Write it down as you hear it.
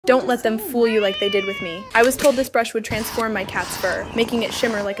Don't let them fool you like they did with me. I was told this brush would transform my cat's fur, making it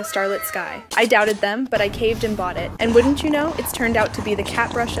shimmer like a starlit sky. I doubted them, but I caved and bought it. And wouldn't you know, it's turned out to be the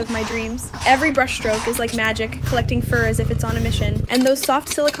cat brush of my dreams. Every brush stroke is like magic, collecting fur as if it's on a mission. And those soft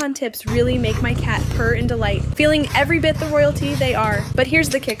silicone tips really make my cat purr in delight, feeling every bit the royalty they are. But here's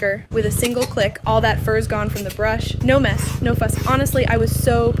the kicker. With a single click, all that fur's gone from the brush. No mess, no fuss. Honestly, I was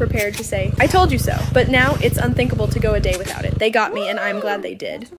so prepared to say, I told you so. But now it's unthinkable to go a day without it. They got me, and I'm glad they did.